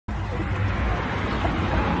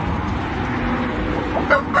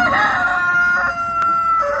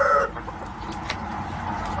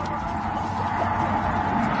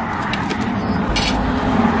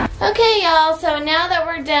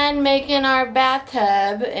making our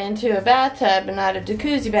bathtub into a bathtub and not a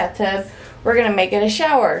jacuzzi bathtub, we're going to make it a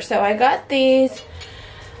shower. So I got these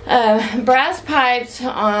brass pipes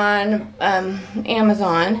on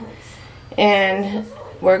Amazon, and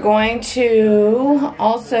we're going to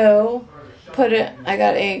also put it, I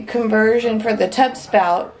got a conversion for the tub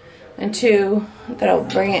spout that'll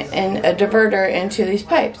bring it in a diverter into these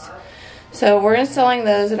pipes. So we're installing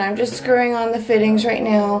those, and I'm just screwing on the fittings right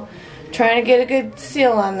now, trying to get a good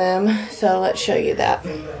seal on them. So let's show you that.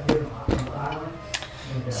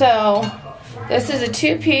 So this is a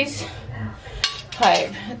 2-piece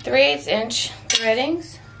pipe, 3/8 inch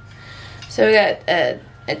threadings. So we got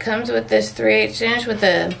it comes with this 3/8 inch with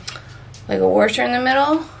like a washer in the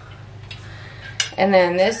middle, and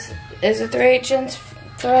then this is a 3/8 inch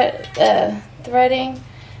threading,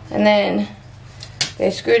 and then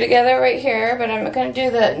they screw together right here, but I'm not going to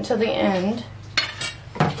do that until the end.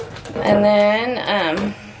 And then,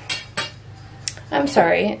 I'm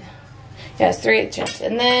sorry, yes, 3/8 inch.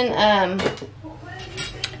 And then,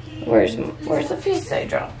 where's the piece I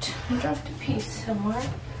dropped? I dropped a piece somewhere.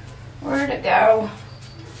 Where'd it go?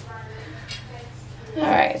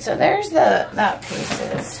 Alright, so there's that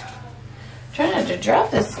pieces. I'm trying not to drop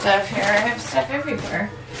this stuff here. I have stuff everywhere.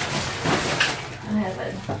 I have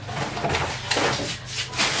it.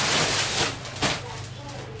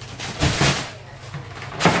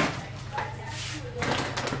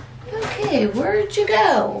 Okay, where'd you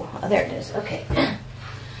go? Oh, there it is. Okay.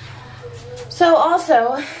 So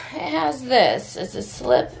also, it has this. It's a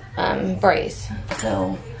slip brace.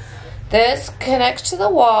 So this connects to the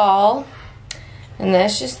wall, and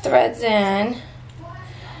this just threads in,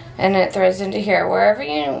 and it threads into here, wherever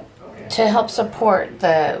you, to help support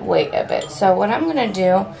the weight of it. So what I'm going to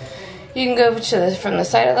do, you can go to this from the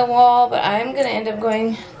side of the wall, but I'm going to end up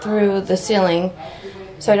going through the ceiling,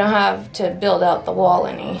 so I don't have to build out the wall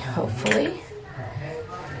any, hopefully.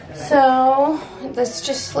 So this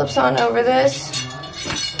just slips on over this,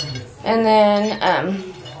 and then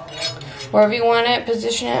wherever you want it,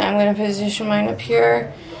 position it. I'm going to position mine up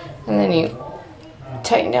here, and then you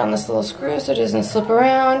tighten down this little screw so it doesn't slip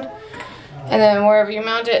around, and then wherever you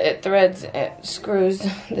mount it, it threads,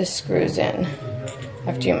 this screws in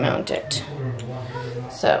after you mount it,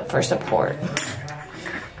 so for support.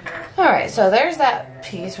 Alright, so there's that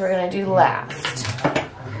piece we're going to do last.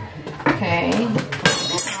 Okay,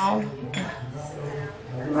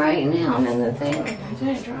 right now, and then the thing,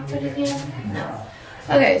 did I drop it again? No.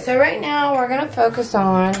 Okay, so right now we're going to focus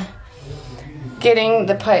on getting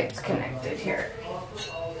the pipes connected here.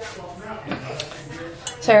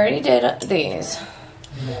 So I already did these. I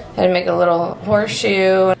had to make a little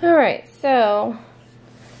horseshoe. Alright, so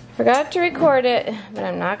forgot to record it, but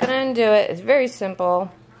I'm not going to undo it. It's very simple.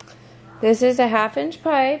 This is a 1/2 inch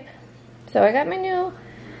pipe. So I got my new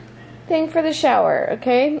thing for the shower,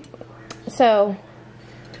 okay? So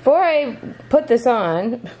before I put this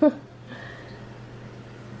on,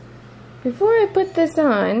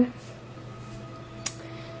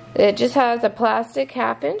 it just has a plastic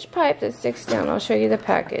 1/2 inch pipe that sticks down. I'll show you the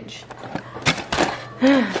package.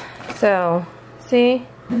 So, see?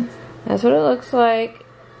 That's what it looks like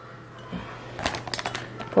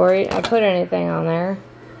before I put anything on there.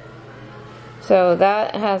 So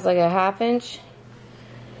that has like a 1/2 inch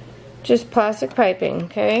just plastic piping,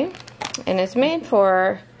 okay? And it's made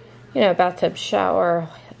for, you know, bathtub shower,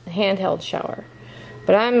 handheld shower.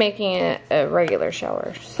 But I'm making it a regular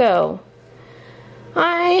shower. So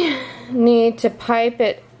I need to pipe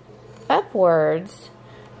it upwards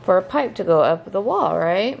for a pipe to go up the wall,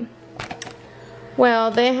 right? Well,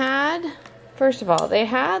 they had, first of all, they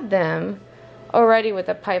had them already with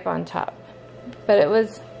a pipe on top, but it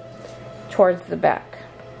was towards the back.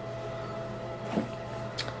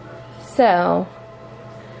 So,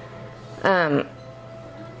 the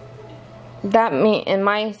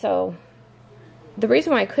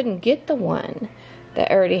reason why I couldn't get the one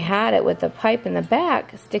that already had it with the pipe in the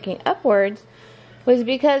back sticking upwards was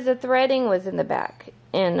because the threading was in the back.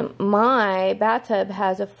 And my bathtub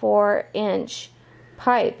has a 4-inch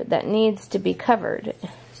pipe that needs to be covered.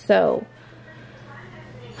 So,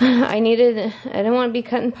 I didn't want to be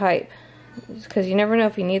cutting pipe, because you never know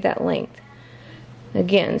if you need that length.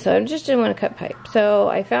 Again, so I just didn't want to cut pipe. So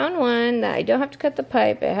I found one that I don't have to cut the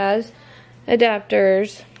pipe. It has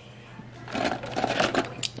adapters.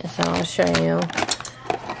 So I'll show you.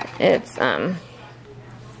 It's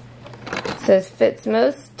says fits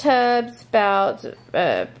most tubs, spouts,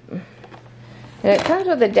 and it comes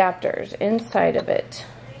with adapters inside of it.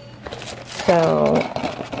 So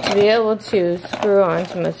to be able to screw on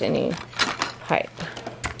to most any pipe.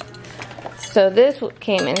 So this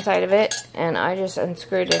came inside of it, and I just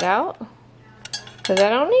unscrewed it out because I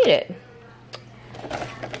don't need it.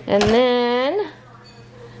 And then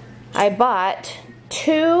I bought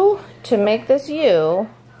 2 to make this U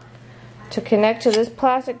to connect to this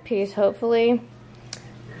plastic piece. Hopefully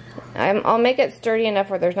I'll make it sturdy enough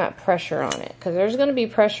where there's not pressure on it, because there's going to be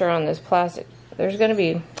pressure on this plastic. There's going to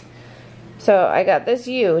be. So I got this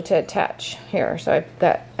U to attach here. So I've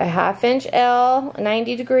got a 1/2 inch L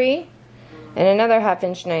 90 degree and another 1/2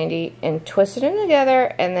 inch 90, and twisted them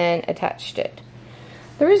together and then attached it.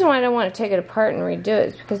 The reason why I don't want to take it apart and redo it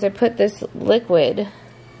is because I put this liquid.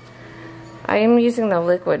 I am using the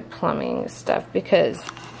liquid plumbing stuff because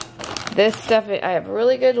this stuff, I have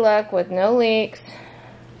really good luck with no leaks.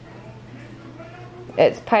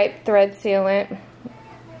 It's pipe thread sealant.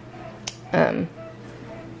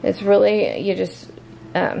 It's really, you just,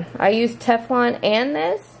 I use Teflon and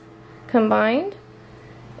this combined,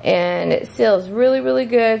 and it seals really, really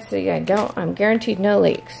good, so yeah, I'm guaranteed no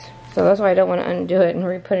leaks. So that's why I don't want to undo it and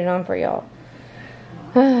re-put it on for y'all.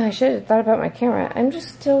 I should have thought about my camera. I'm just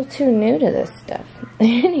still too new to this stuff.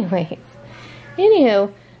 Anyways,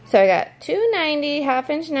 anywho, so I got 2 90, 1/2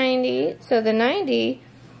 inch 90. So the 90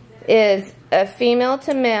 is a female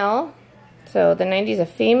to male. So the 90 is a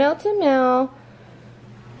female to male.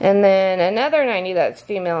 And then another 90 that's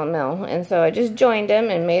female and male. And so I just joined them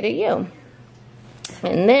and made a U.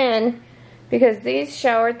 And then, because these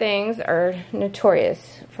shower things are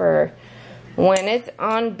notorious for when it's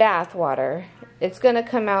on bath water, it's going to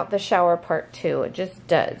come out the shower part too. It just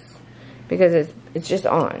does. Because it's just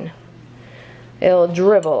on. It'll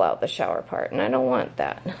dribble out the shower part. And I don't want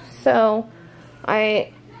that. So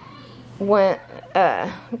I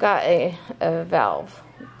got a valve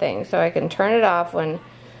thing so I can turn it off when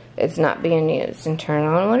it's not being used and turn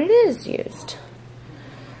on when it is used.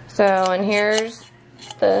 So, and here's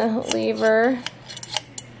the lever.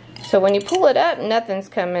 So when you pull it up, nothing's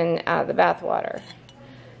coming out of the bath water.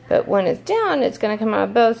 But when it's down, it's going to come out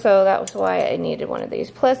of both, so that was why I needed one of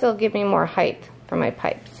these. Plus, it'll give me more height for my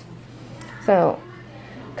pipes. So,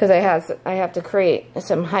 because I have to create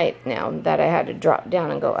some height now that I had to drop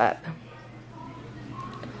down and go up.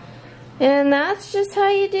 And that's just how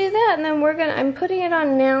you do that. And then I'm putting it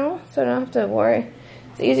on now, so I don't have to worry.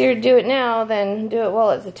 It's easier to do it now than do it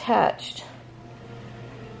while it's attached.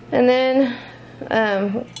 And then,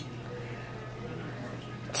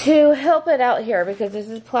 to help it out here, because this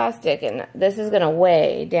is plastic and this is going to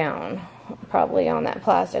weigh down probably on that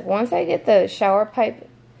plastic. Once I get the shower pipe,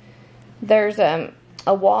 there's a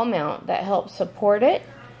wall mount that helps support it,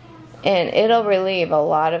 and it'll relieve a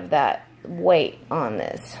lot of that weight on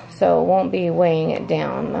this, so it won't be weighing it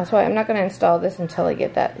down. That's why I'm not going to install this until I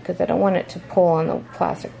get that, because I don't want it to pull on the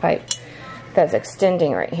plastic pipe that's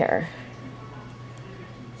extending right here.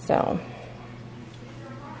 So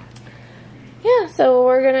yeah, so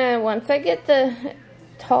we're gonna, once I get the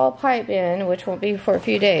tall pipe in, which won't be for a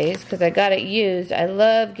few days because I got it used. I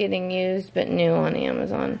love getting used but new on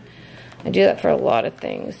Amazon. I do that for a lot of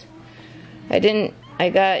things. I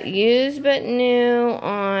got used but new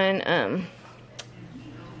on,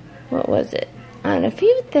 what was it? On a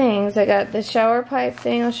few things. I got the shower pipe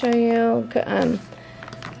thing I'll show you.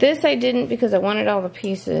 This I didn't because I wanted all the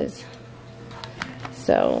pieces.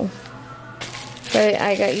 So, but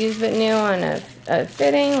I got used but new on a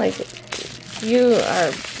fitting. Like, you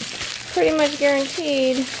are pretty much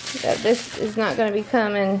guaranteed that this is not going to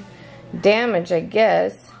become in damage, I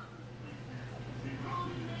guess.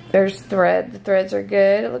 There's thread. The threads are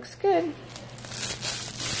good. It looks good.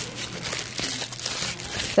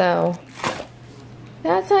 So,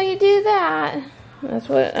 that's how you do that. That's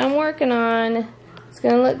what I'm working on. It's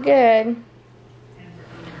going to look good.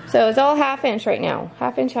 So, it's all 1/2 inch right now.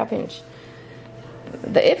 1/2 inch, 1/2 inch.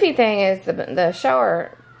 The iffy thing is the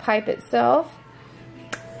shower pipe itself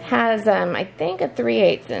has, I think, a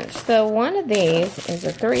 3/8 inch. So, one of these is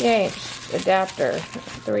a 3/8 adapter.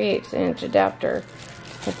 3/8 inch adapter.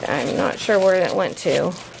 I'm not sure where it went to.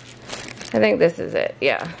 I think this is it.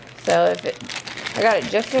 Yeah. So I got it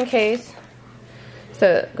just in case. So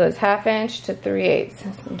it goes 1/2 inch to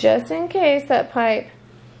 3/8. Just in case that pipe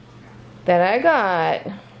that I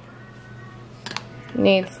got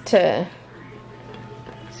needs to,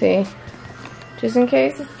 see, just in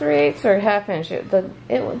case it's 3/8 or 1/2 inch.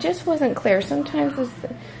 It just wasn't clear. Sometimes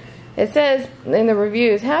it says in the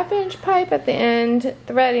reviews 1/2 inch pipe at the end,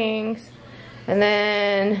 threadings. And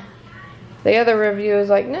then the other review is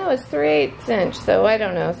like, no, it's 3/8 inch. So I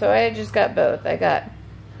don't know. So I just got both. I got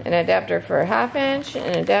an adapter for 1/2 inch,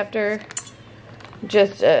 and an adapter,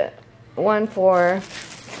 just one for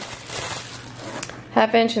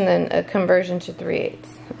 1/2 inch, and then a conversion to 3/8.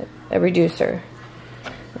 a reducer.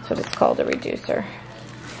 That's what it's called, a reducer.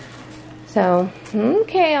 So,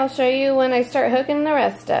 okay, I'll show you when I start hooking the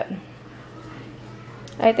rest up.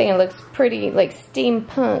 I think it looks pretty, like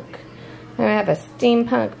steampunk. I'm gonna have a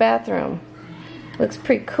steampunk bathroom. Looks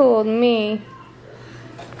pretty cool to me.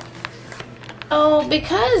 Oh,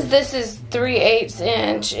 because this is 3/8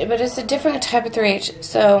 inch, but it's a different type of 3/8.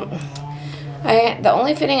 So, the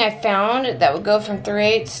only fitting I found that would go from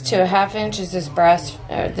 3/8 to a 1/2 inch is this brass,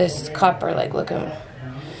 this copper like looking.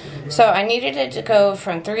 So I needed it to go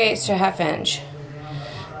from 3/8 to a 1/2 inch,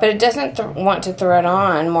 but it doesn't want to thread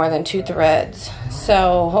on more than 2 threads.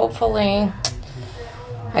 So hopefully,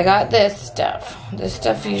 I got this stuff. This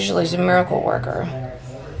stuff usually is a miracle worker.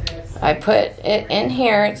 I put it in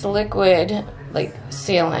here. It's liquid, like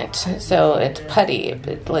sealant, so it's putty.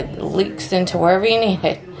 It like leaks into wherever you need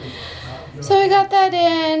it. So I got that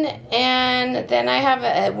in, and then I have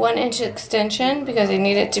a 1 inch extension because I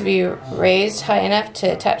need it to be raised high enough to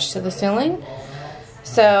attach to the ceiling.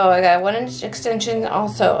 So I got a 1 inch extension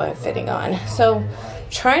also I'm fitting on. So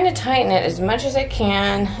trying to tighten it as much as I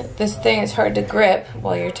can. This thing is hard to grip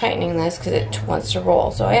while you're tightening this because it wants to roll.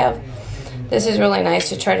 So I have, this is really nice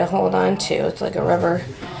to try to hold on to. It's like a rubber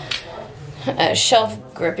shelf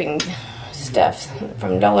gripping stuff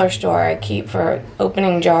from dollar store I keep for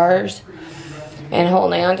opening jars and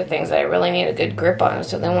holding on to things that I really need a good grip on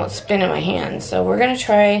so they won't spin in my hands. So we're going to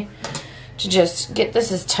try to just get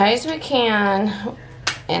this as tight as we can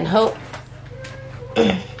and hope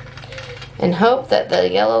that the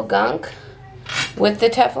yellow gunk with the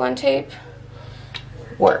Teflon tape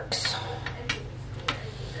works.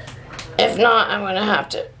 If not, I'm going to have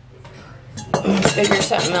to figure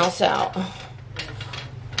something else out.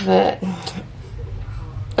 But,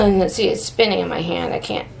 and let's see, it's spinning in my hand. I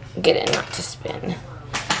can't get it not to spin.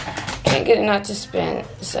 Can't get it not to spin,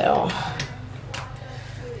 so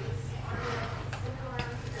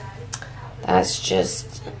that's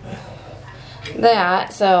just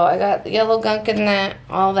that. So I got the yellow gunk in that,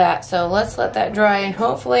 all that. So let's let that dry, and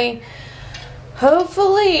hopefully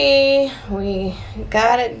we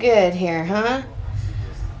got it good here, huh?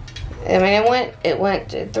 I mean,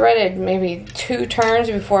 it threaded maybe 2 turns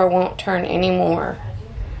before it won't turn anymore.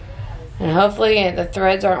 And hopefully the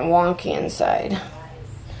threads aren't wonky inside.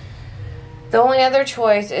 The only other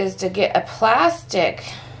choice is to get a plastic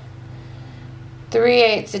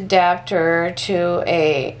 3/8 adapter to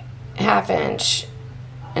a 1/2 inch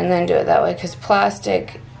and then do it that way, because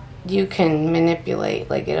plastic you can manipulate,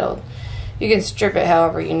 like you can strip it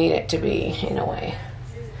however you need it to be in a way.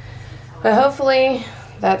 But hopefully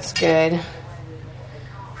that's good.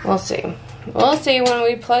 We'll see. We'll see when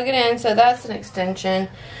we plug it in. So that's an extension.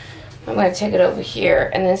 I'm going to take it over here,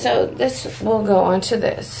 and then so this will go onto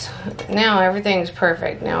this. Now everything's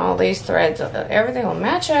perfect. Now all these threads, everything will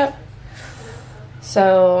match up.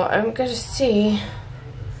 So I'm going to see,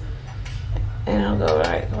 and I'll go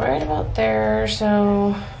right about there.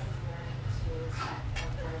 So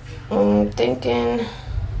I'm thinking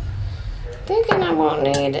I won't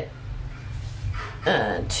need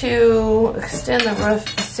to extend the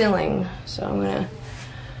roof ceiling. So I'm going to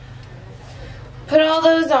put all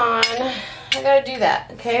those on. I gotta do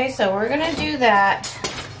that. Okay, so we're gonna do that.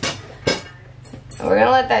 We're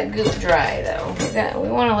gonna let that goop dry though. We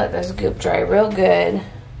wanna let this goop dry real good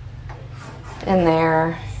in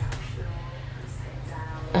there.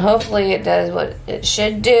 Hopefully it does what it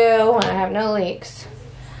should do and I have no leaks.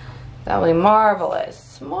 That'll be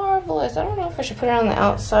marvelous. Marvelous. I don't know if I should put it on the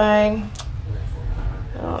outside.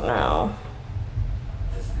 I don't know.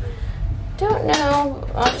 Don't know.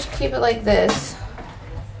 I'll just keep it like this.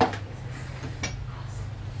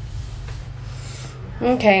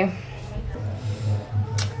 Okay.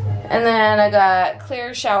 And then I got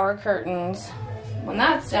clear shower curtains. When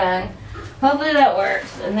that's done, hopefully that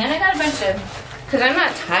works. And then I got a bunch of, because I'm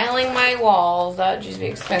not tiling my walls. That would just be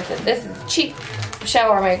expensive. This is cheap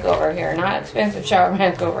shower makeover here, not expensive shower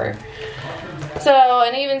makeover. So,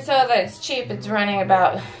 and even so that it's cheap, it's running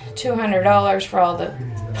about $200 for all the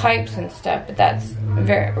pipes and stuff, but that's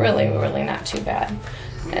really not too bad.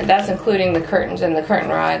 And that's including the curtains and the curtain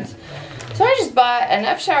rods. So I just bought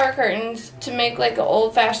enough shower curtains to make like an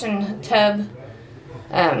old-fashioned tub,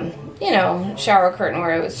 you know, shower curtain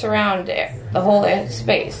where it would surround the whole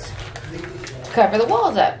space to cover the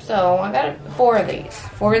walls up. So I got 4 of these.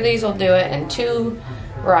 4 of these will do it, and 2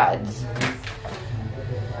 rods.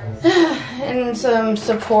 And some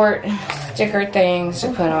support sticker things to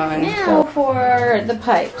put on. Now for the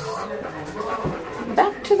pipes.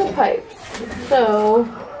 Back to the pipes. So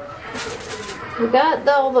we got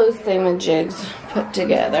all those thingamajigs put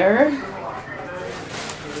together.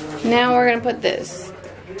 Now we're gonna put this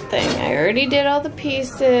thing. I already did all the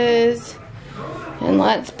pieces. And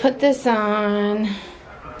let's put this on.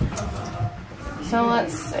 So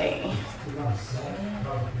let's see.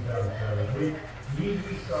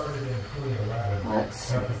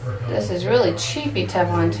 This is really cheapy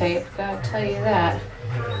Teflon tape, gotta tell you that.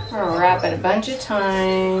 I'm gonna wrap it a bunch of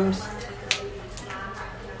times.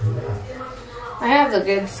 I have the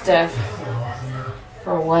good stuff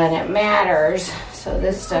for when it matters, so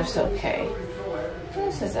this stuff's okay.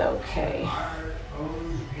 This is okay.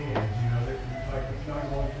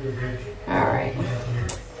 Alright.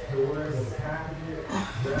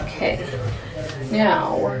 Okay.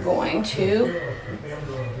 Now we're going to,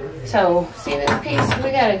 so see this piece,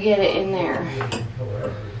 we gotta get it in there.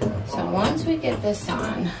 So once we get this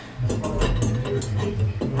on,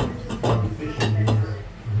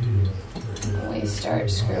 we start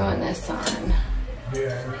screwing this on.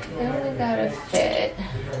 Then we gotta fit.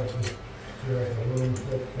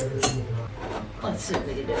 Let's see if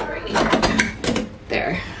we can do it right here.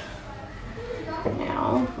 There.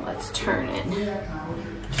 Now let's turn it.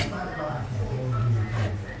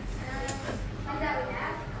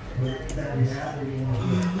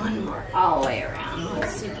 One more all the way around.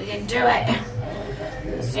 Let's see if we can do it.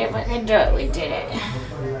 Let's see if we can do it. We did it.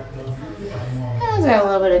 That's got a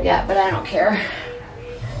little bit of gap, but I don't care.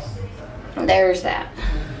 There's that.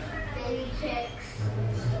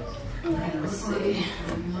 Let's see.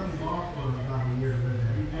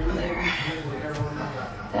 There.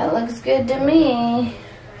 That looks good to me.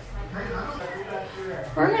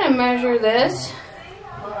 We're going to measure this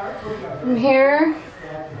from here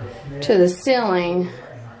to the ceiling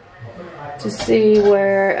to see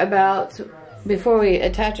whereabouts, before we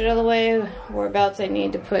attach it all the way, whereabouts I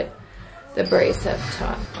need to put the brace up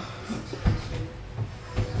top.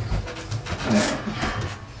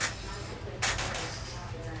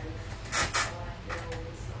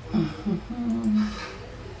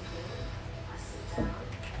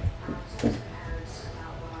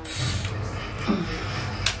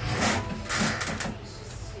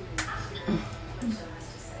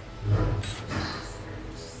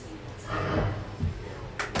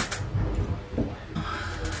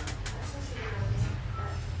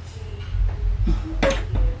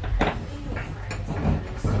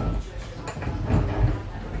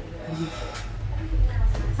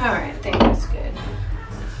 Alright, I think that's good.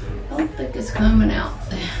 I don't think it's coming out.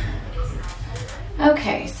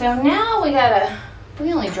 Okay, so now we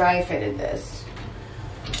only dry fitted this.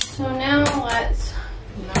 So now let's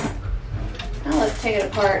take it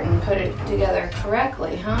apart and put it together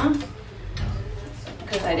correctly, huh?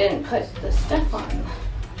 Because I didn't put the stuff on.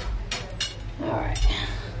 Alright.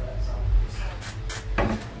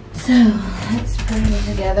 So let's put it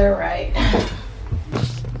together right.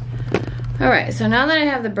 Alright, so now that I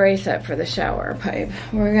have the brace up for the shower pipe,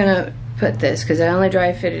 we're gonna put this, because I only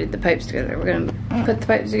dry fitted the pipes together. We're gonna put the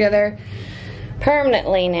pipes together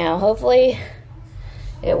permanently now. Hopefully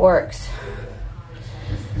it works.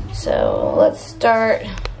 So let's start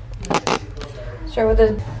with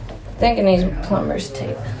the, I think it needs plumber's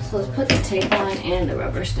tape. So let's put the tape on and the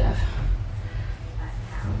rubber stuff.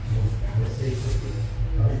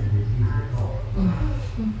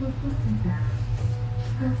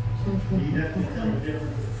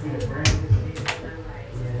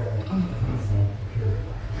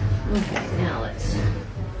 Okay, now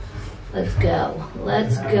let's go.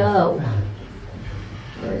 Let's go.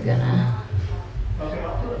 We're gonna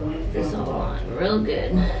put this all on real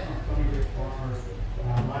good.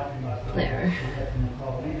 There.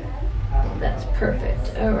 That's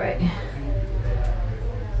perfect. All right.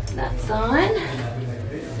 That's on.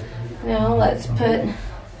 Now let's put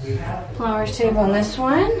plumber's tape on this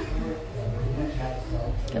one.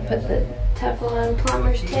 I'll put the Teflon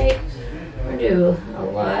plumber's tape. We'll do a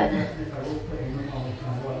lot.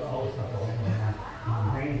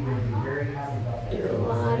 Do a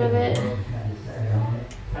lot of it.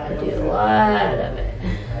 Do a lot of it.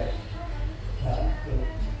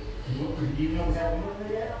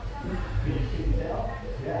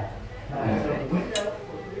 Alright.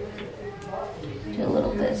 Do a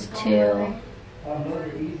little this too. Alright.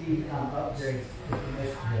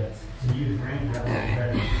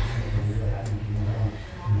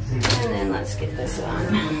 And then let's get this on.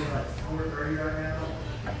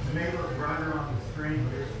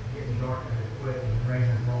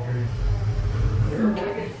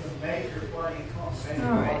 Okay.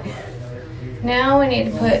 Alright. Now we need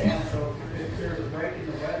to put,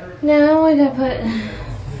 now we gotta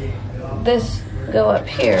put this, go up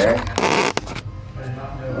here.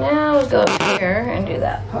 Now we go up here and do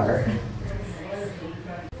that part.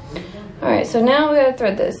 Alright, so now we gotta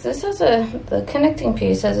thread this. This has the connecting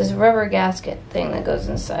piece has this rubber gasket thing that goes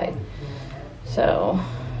inside. So,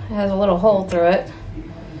 it has a little hole through it.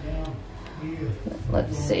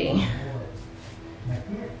 Let's see.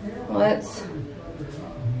 Let's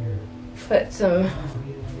put some,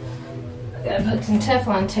 I gotta put some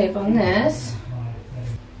Teflon tape on this.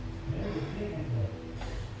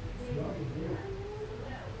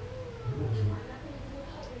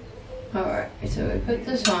 Alright, so we put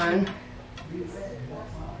this on.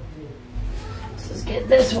 Let's get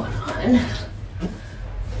this one on.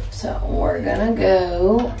 So we're gonna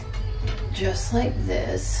go just like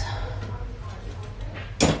this.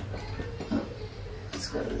 Oh, let's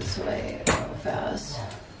go this way real fast.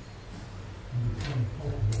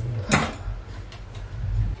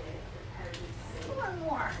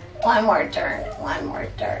 One more turn. One more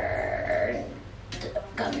turn.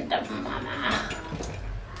 Come to mama.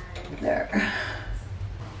 There.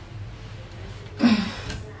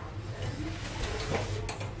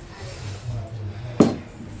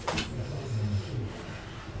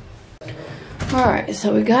 Alright,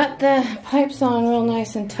 so we got the pipes on real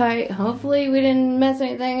nice and tight. Hopefully we didn't mess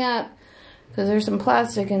anything up because there's some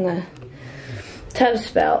plastic in the tub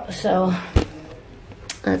spout. So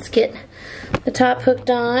let's get the top hooked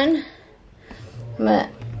on. I'm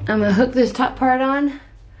gonna hook this top part on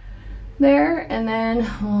there, and then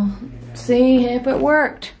we'll see if it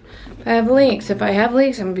worked. If I have leaks. If I have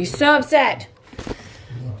leaks, I'm gonna be so upset.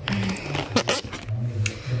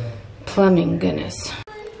 Plumbing, goodness.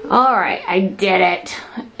 Alright, I did it.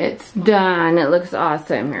 It's done. It looks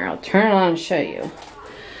awesome. Here, I'll turn it on and show you.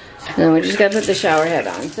 And then we just gotta put the shower head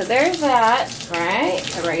on. So there's that, right?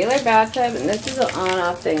 A regular bathtub, and this is an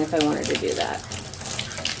on-off thing if I wanted to do that.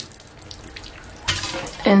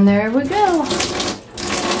 And there we go.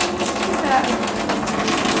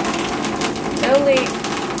 No leak.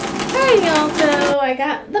 Hey y'all, so I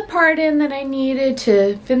got the part in that I needed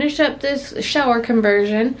to finish up this shower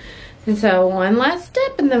conversion. And so one last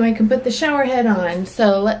step and then we can put the shower head on.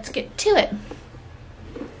 So let's get to it.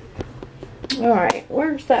 Alright,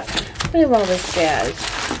 where's that? Look at all this jazz.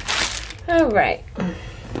 Alright.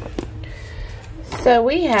 So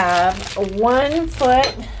we have a 1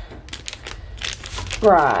 foot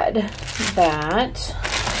broad bat.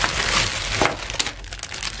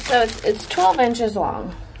 So it's 12 inches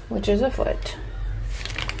long, which is a foot.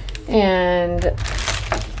 And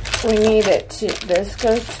we need it to, this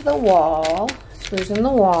goes to the wall, screws in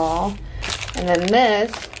the wall, and then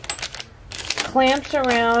this clamps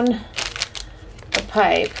around the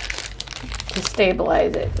pipe to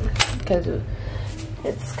stabilize it, because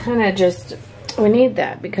it's kind of just, we need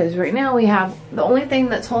that, because right now we have, the only thing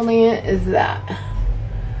that's holding it is that.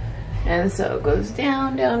 And so it goes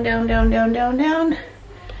down, down, down, down, down, down, down,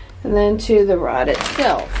 and then to the rod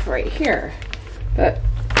itself, right here. But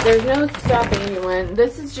there's no stopping anyone.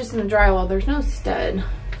 This is just in the drywall. There's no stud.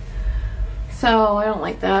 So I don't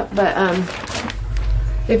like that. But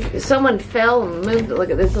if someone fell and moved it, look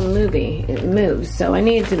at this little movie. It moves. So I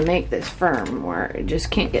need to make this firm where it just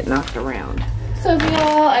can't get knocked around. So if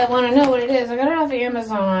y'all, I want to know what it is. I got it off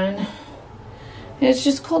Amazon. It's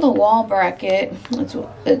just called a wall bracket. It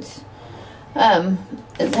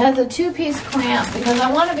has a 2-piece clamp because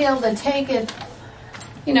I want to be able to take it.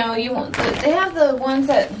 You know, you want, they have the ones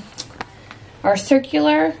that are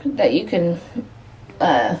circular that you can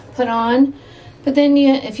put on, but then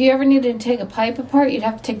if you ever needed to take a pipe apart, you'd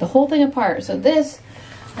have to take the whole thing apart. So this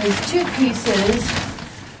is 2 pieces,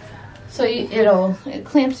 so it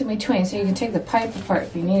clamps in between, so you can take the pipe apart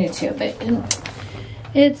if you needed to. But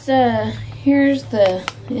it's here's the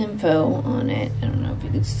info on it. I don't know if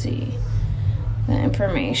you can see the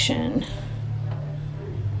information.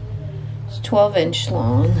 12-inch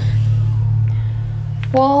long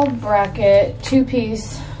wall bracket,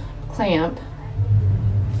 2-piece clamp.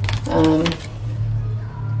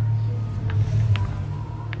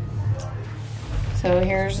 So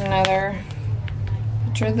here's another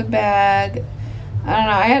picture of the bag. I don't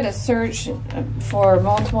know, I had to search for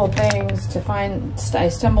multiple things to find, I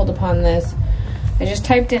stumbled upon this. I just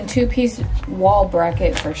typed in 2-piece wall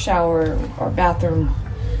bracket for shower or bathroom,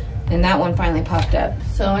 and that one finally popped up.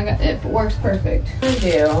 So I got, it works perfect.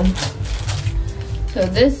 So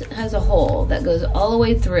this has a hole that goes all the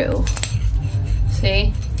way through.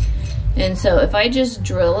 See? And so if I just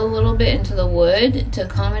drill a little bit into the wood to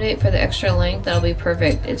accommodate for the extra length, that'll be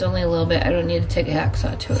perfect. It's only a little bit. I don't need to take a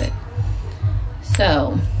hacksaw to it.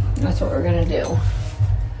 So that's what we're gonna do.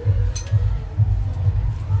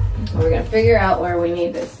 We're gonna figure out where we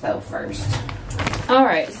need this though first.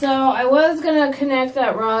 Alright, so I was going to connect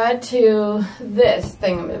that rod to this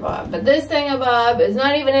thingamabob, but this thingamabob is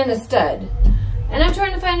not even in a stud. And I'm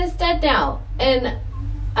trying to find a stud now, and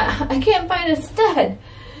I can't find a stud.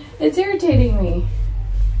 It's irritating me.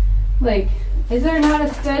 Like, is there not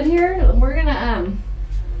a stud here? We're gonna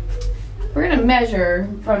measure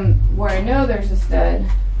from where I know there's a stud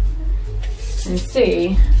and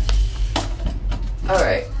see.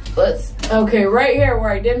 Alright, okay, right here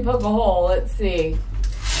where I didn't poke a hole, let's see.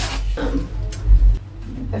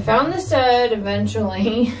 I found the stud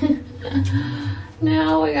eventually.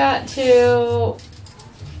 Now we got to,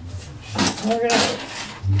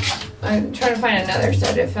 I'm trying to find another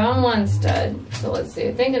stud. I found one stud, so let's see.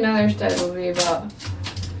 I think another stud will be about,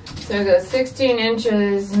 so it goes 16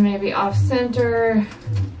 inches, maybe off center.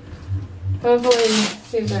 Hopefully,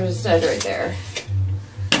 see if there's a stud right there.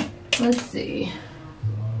 Let's see.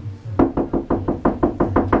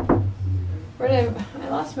 Where did I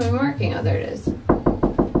lost my marking. Oh, there it is.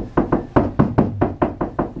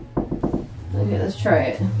 Okay, let's try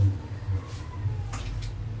it.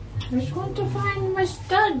 I just want to find my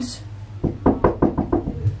studs.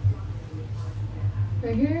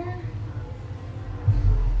 Right here.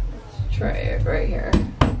 Let's try it right here.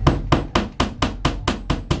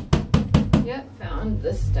 Yep, found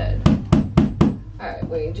the stud. Alright,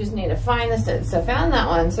 we just need to find the stud. So found that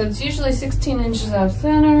one. So it's usually 16 inches off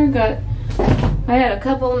center. I had a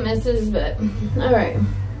couple of misses, but alright.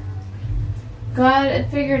 Got it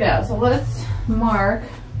figured out. So let's mark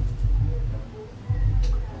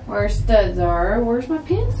where studs are. Where's my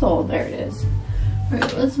pencil? There it is.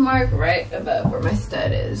 Alright, let's mark right above where my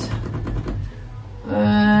stud is.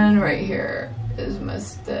 And right here is my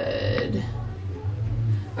stud.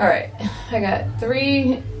 Alright, I got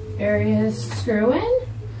 3 areas to screw in.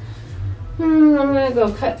 I'm gonna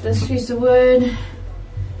go cut this piece of wood.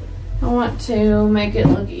 I want to make it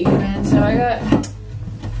look even, so I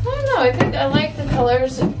don't know, I think I like the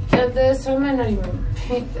colors of this, so I might not even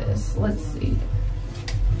paint this. Let's see.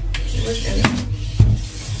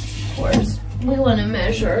 Of course, we want to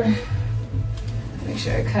measure. Make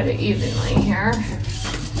sure I cut it evenly here.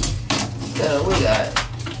 So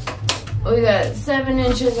we got 7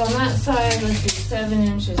 inches on that side. Let's do 7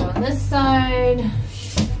 inches on this side.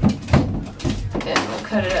 And we'll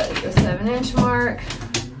cut it at the 7-inch mark.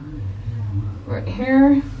 Right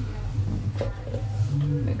here.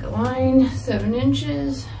 Make a line, 7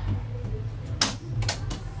 inches.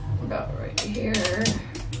 About right here.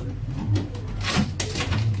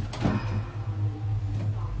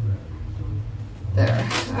 There.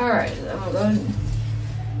 Alright, then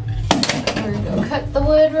we're gonna go cut the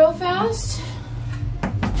wood real fast.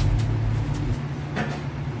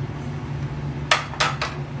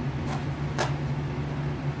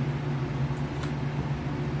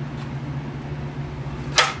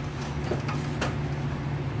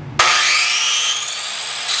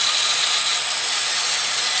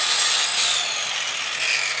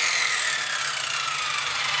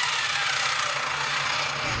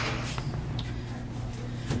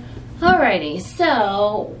 Alrighty,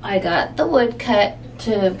 so I got the wood cut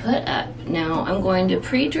to put up. Now I'm going to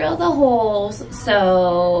pre-drill the holes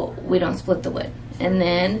so we don't split the wood. And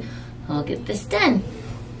then I'll get this done.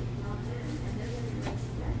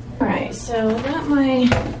 Alright, so I got my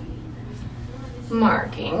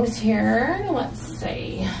markings here. Let's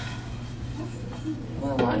see. I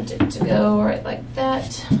want it to go right like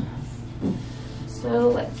that. So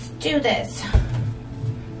let's do this.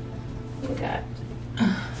 We got...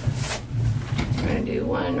 I'm gonna do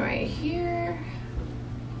one right here.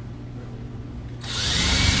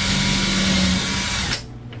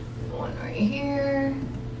 One right here.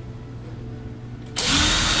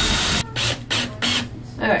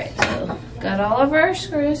 Alright, so got all of our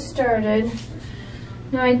screws started.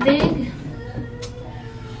 Now I think,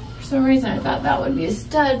 for some reason I thought that would be a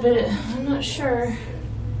stud, but I'm not sure.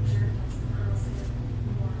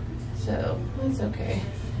 So, that's okay.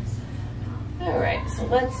 Alright, so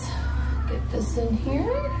let's get this in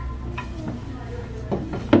here.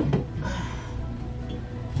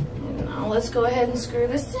 And now let's go ahead and screw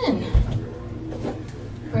this in.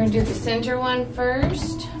 We're going to do the center one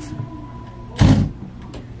first.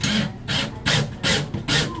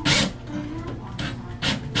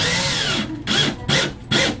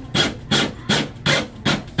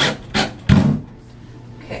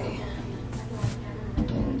 Okay.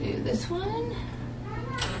 And do this one.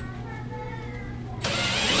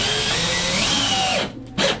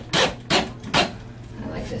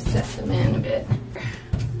 Set them in a bit.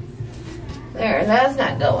 There, that's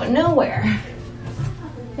not going nowhere.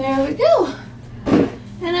 There we go.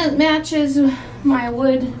 And it matches my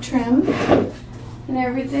wood trim. and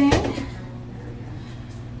everything.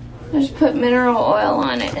 I just put mineral oil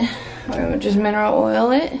on it. Or just mineral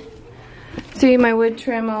oil it. See my wood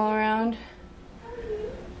trim all around.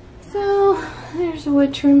 So there's the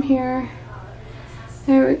wood trim here.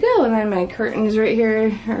 There we go. And then my curtains right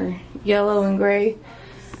here are yellow and gray.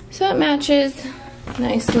 So it matches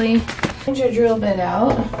nicely. Change your drill bit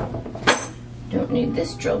out. Don't need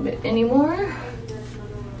this drill bit anymore.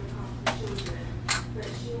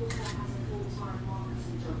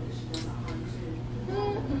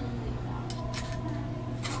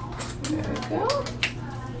 There we go.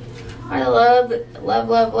 I love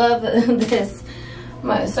this.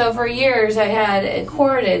 So for years I had a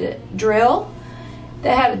corded drill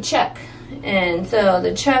that had a chuck. And so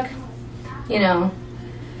the chuck, you know,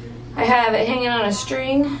 I have it hanging on a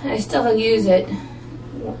string. I still use it,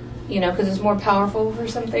 you know, because it's more powerful for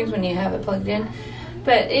some things when you have it plugged in.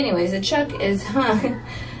 But anyways, the chuck is hung.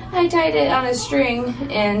 I tied it on a string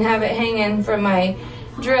and have it hanging from my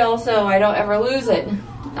drill so I don't ever lose it.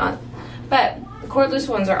 But the cordless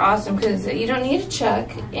ones are awesome because you don't need a chuck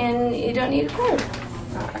and you don't need a cord.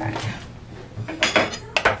 Alright.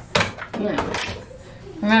 Now,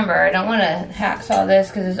 remember, I don't want to hacksaw this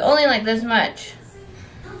because it's only like this much.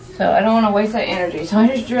 So I don't want to waste that energy. So I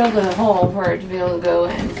just drilled a hole for it to be able to go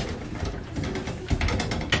in.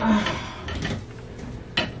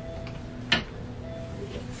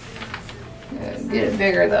 Get it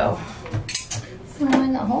bigger though.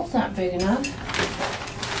 And the hole's not big enough.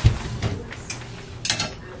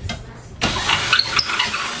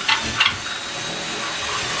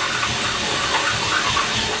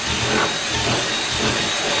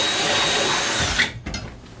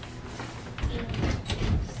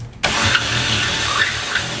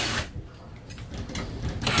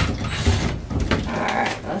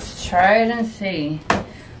 Try it and see.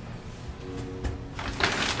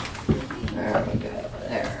 There we go.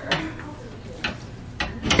 There.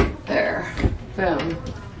 There. Boom.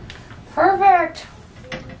 Perfect.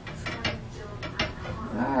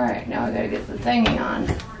 Alright, now I gotta get the thingy on.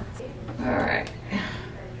 Alright.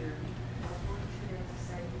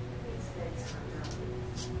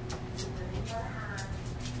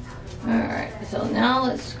 Alright, so now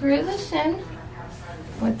let's screw this in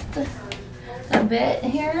with a bit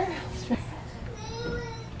here.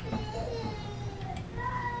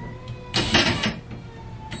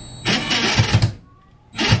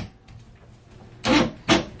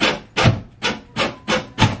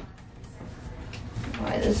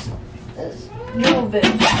 This drill bit.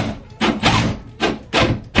 There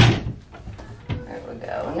we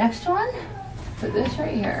go. Next one, put this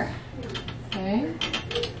right here. Okay.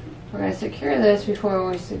 We're going to secure this before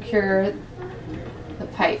we secure the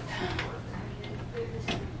pipe.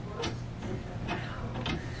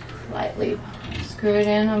 Lightly screw it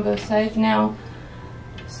in on both sides. Now,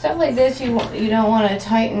 stuff like this, you don't want to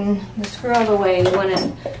tighten the screw all the way. You want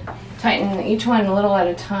to tighten each one a little at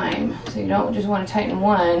a time. So you don't just want to tighten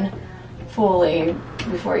one fully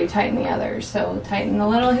before you tighten the others. So tighten a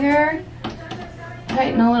little here,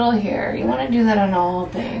 tighten a little here. You want to do that on all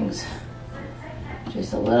things.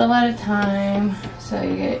 Just a little at a time so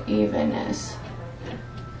you get evenness.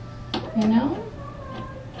 You know?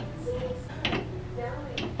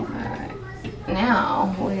 Alright.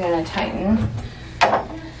 Now we're going to tighten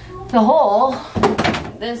the hole,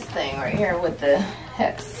 this thing right here with the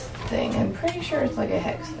hex thing. I'm pretty sure it's like a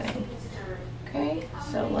hex thing. Okay,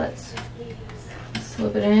 so let's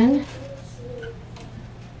slip it in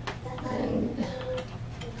and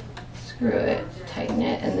screw it, tighten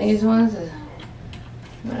it, and these ones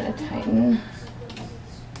I'm going to tighten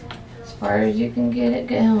as far as you can get it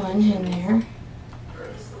going in there.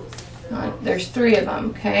 There's 3 of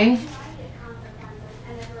them, okay?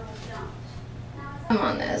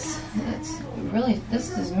 On this, it's really,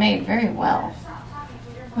 this is made very well.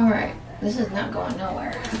 Alright, this is not going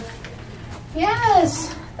nowhere.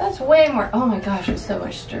 Yes! That's way more, oh my gosh, it's so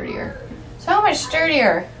much sturdier. So much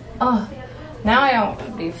sturdier! Oh, now I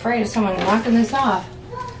don't be afraid of someone knocking this off.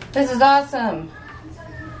 This is awesome!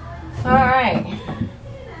 Alright.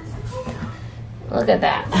 Look at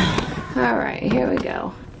that. Alright, here we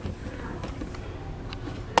go.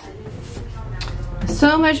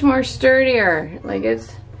 So much more sturdier. Like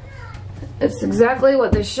it's exactly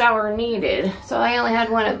what the shower needed. So I only had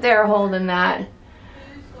one up there holding that.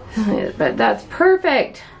 But that's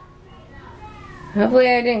perfect. Hopefully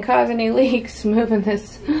I didn't cause any leaks moving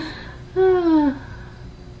this. That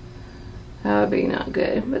would be not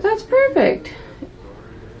good. But that's perfect.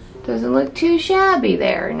 Doesn't look too shabby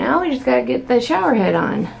there. Now we just gotta get the shower head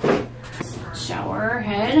on. Shower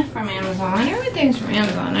head from Amazon. Everything's from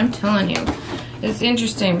Amazon, I'm telling you. It's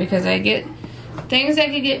interesting because I get things I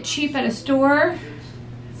could get cheap at a store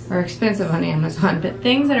are expensive on Amazon, but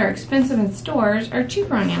things that are expensive in stores are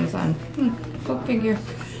cheaper on Amazon. Go figure.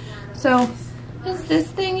 So, what's this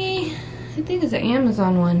thingy? I think it's an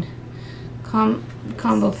Amazon one.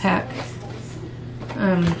 Combo pack.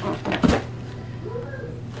 I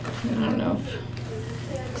don't know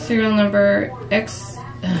if serial number X.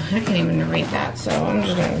 I can't even read that, so I'm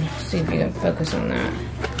just gonna see if you can focus on that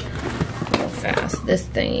real fast. This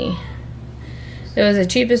thingy. It was the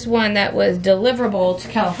cheapest one that was deliverable to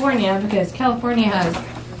California because California has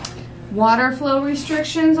water flow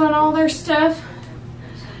restrictions on all their stuff.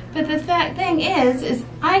 But the fact thing is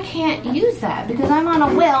I can't use that because I'm on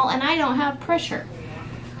a well and I don't have pressure.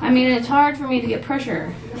 I mean, it's hard for me to get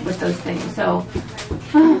pressure with those things. So,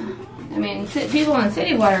 I mean, people on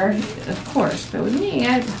city water, of course, but with me,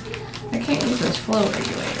 I can't use those flow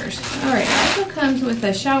regulators. All right, it also comes with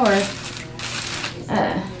a shower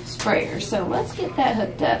sprayer. So let's get that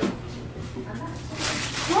hooked up.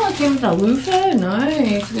 Oh, it came with a loofah.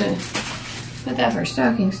 Nice. Good. Put that for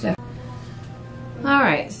stocking stuff. All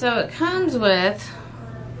right, so it comes with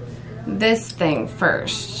this thing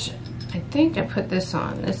first. I think I put this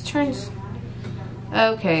on. This turns.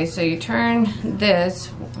 Okay, so you turn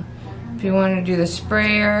this if you want to do the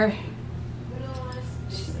sprayer.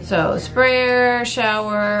 So sprayer,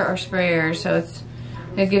 shower, or sprayer. So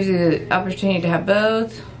it gives you the opportunity to have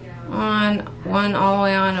both on, one all the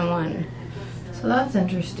way on and one. So that's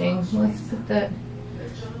interesting. Let's put that.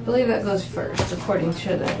 I believe that goes first according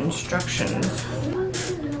to the instructions.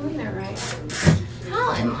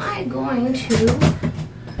 How am I going to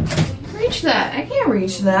reach that? I can't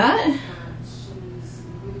reach that.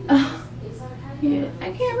 Yeah,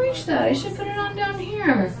 I can't reach that. I should put it on down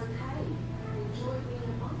here.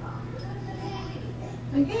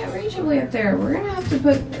 I can't reach it way up there. We're gonna have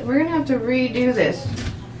to redo this.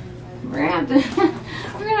 We're gonna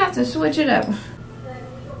have to switch it up.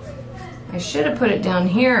 I should have put it down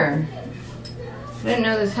here. I didn't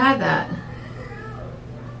know this had that.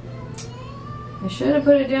 I should have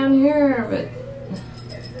put it down here, but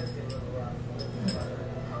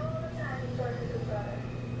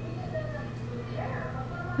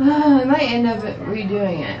I might end up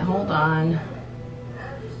redoing it. Hold on.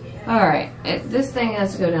 Alright, this thing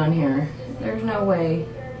has to go down here. There's no way.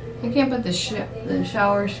 I can't put the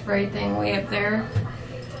shower spray thing way up there.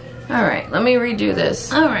 Alright, let me redo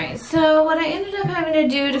this. Alright, so what I ended up having to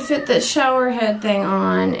do to fit the shower head thing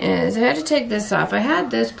on is I had to take this off. I had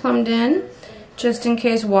this plumbed in just in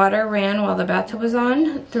case water ran while the bathtub was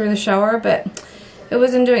on through the shower, but it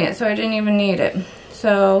wasn't doing it, so I didn't even need it.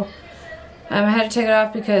 So I had to take it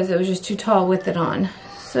off because it was just too tall with it on.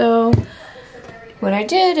 So what I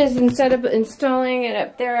did is instead of installing it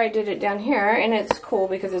up there, I did it down here, and it's cool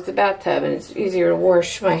because it's a bathtub and it's easier to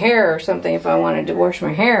wash my hair or something if I wanted to wash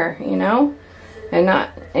my hair, you know, and not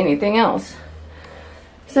anything else.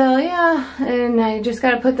 So yeah, and I just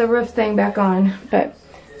got to put the roof thing back on, but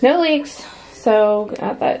no leaks, so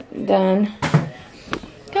got that done.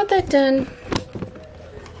 Got that done.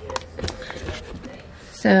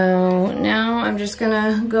 So now I'm just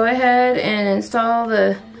gonna go ahead and install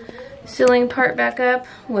the ceiling part back up,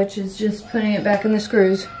 which is just putting it back in the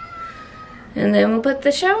screws. And then we'll put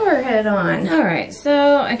the shower head on. Alright,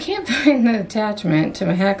 so I can't find the attachment to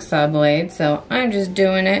my hacksaw blade, so I'm just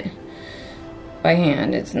doing it by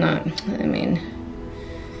hand. It's not, I mean,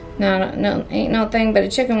 ain't no thing but a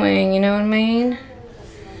chicken wing, you know what I mean?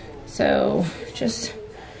 So just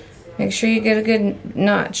make sure you get a good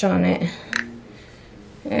notch on it.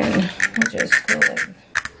 And I'll just glue it.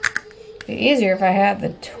 It'd be easier if I had the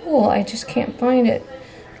tool. I just can't find it.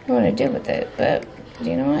 I don't know what to do with it, but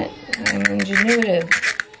you know what? I'm ingenuitive.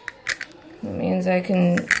 That means I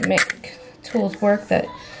can make tools work that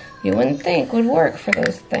you wouldn't think would work for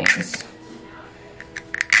those things.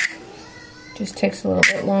 Just takes a little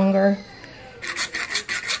bit longer.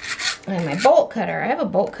 And my bolt cutter. I have a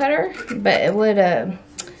bolt cutter, but it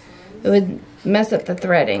would mess up the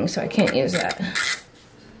threading, so I can't use that.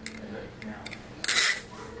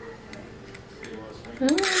 Oh,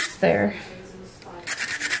 it's there.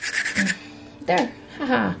 There.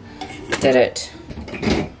 Haha. Did it. There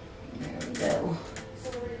we go.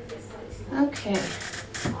 Okay.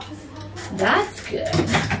 That's good.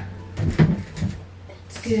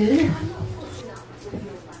 That's good.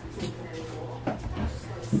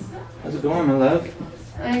 How's it going, my love?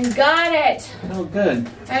 I got it. Oh, good.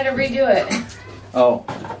 I had to redo it. Oh.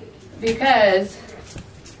 Because,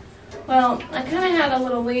 well, I kind of had a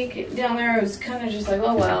little leak down there. It was kind of just like,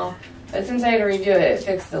 oh well. But since I had to redo it, it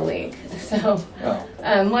fixed the leak. So,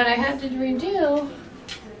 what I had to redo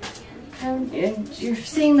you're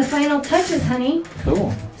seeing the final touches, honey.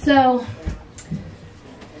 Cool. So,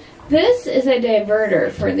 this is a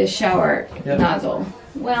diverter for the shower nozzle.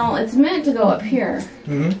 Well, it's meant to go up here.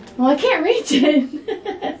 Well, I can't reach it.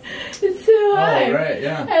 It's too high. Oh, right,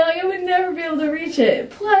 yeah. I would never be able to reach it.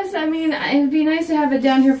 Plus, I mean, it'd be nice to have it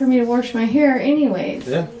down here for me to wash my hair anyways.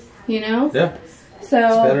 Yeah. You know? Yeah. So,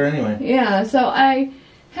 it's better anyway. Yeah, so I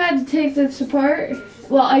had to take this apart.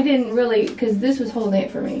 Well, I didn't really, because this was holding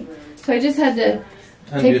it for me. So I just had to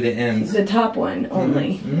undo the ends. The top one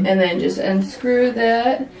only. And then just unscrew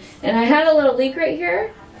that. And I had a little leak right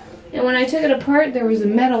here. And when I took it apart, there was a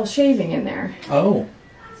metal shaving in there. Oh.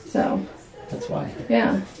 So. That's why.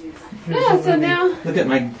 Yeah. Yeah, so now. Look at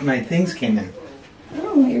my things came in.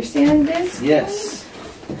 Oh, your sand disc? Yes.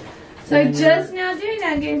 So I'm just now doing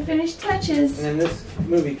that, getting finished touches. And then this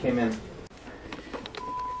movie came in.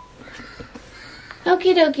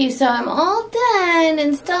 Okie dokie, so I'm all done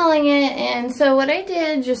installing it, and so what I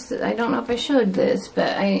did, I don't know if I showed this,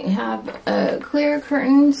 but I have clear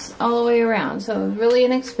curtains all the way around, so really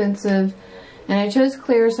inexpensive, and I chose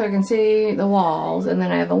clear so I can see the walls, and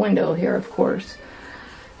then I have a window here, of course.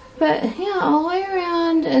 But yeah, all the way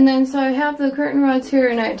around, and then so I have the curtain rods here,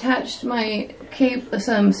 and I attached my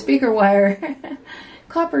some speaker wire,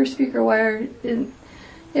 copper speaker wire,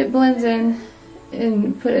 it blends in,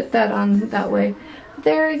 and put that on that way.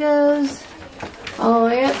 There it goes, all the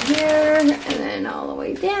way up here, and then all the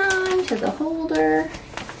way down to the holder,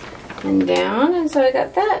 and down, and so I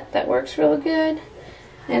got that works really good.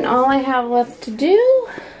 And all I have left to do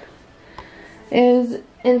is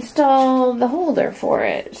install the holder for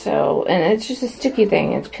it. So, and it's just a sticky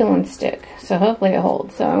thing, it's peel and stick, so hopefully it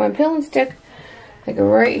holds. So I'm going to peel and stick, like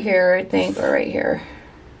right here, I think, or right here.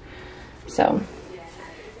 So,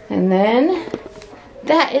 and then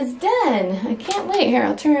that is done. I can't wait. Here,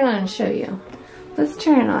 I'll turn it on and show you. Let's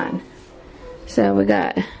turn it on. So we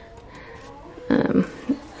got,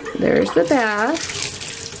 there's the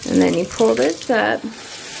bath, and then you pull this up.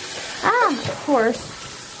 Of course.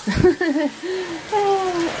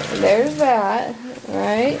 There's that,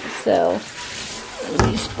 right? So,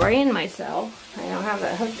 I'll be spraying myself. I don't have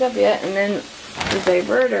that hooked up yet, and then the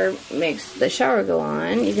diverter makes the shower go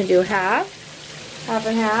on. You can do half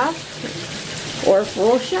and half, or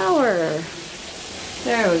full shower.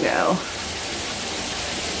 There we go.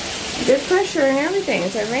 Good pressure and everything.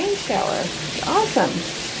 It's a rain shower. It's awesome.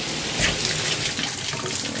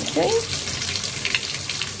 Okay.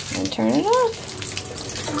 And turn it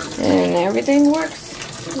off. And everything works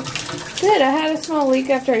good. I had a small leak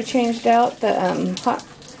after I changed out the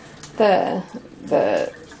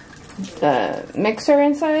mixer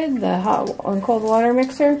inside, the hot and cold water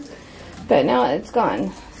mixer. But now it's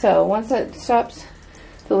gone. So once it stops,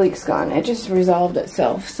 the leak's gone. It just resolved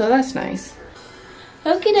itself. So that's nice.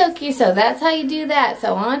 Okie dokie, so that's how you do that.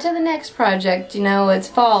 So on to the next project. You know, it's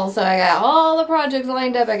fall, so I got all the projects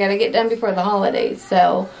lined up I gotta get done before the holidays.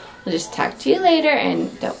 So I'll just talk to you later,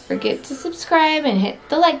 and don't forget to subscribe and hit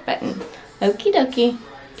the like button. Okie dokie.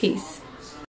 Peace.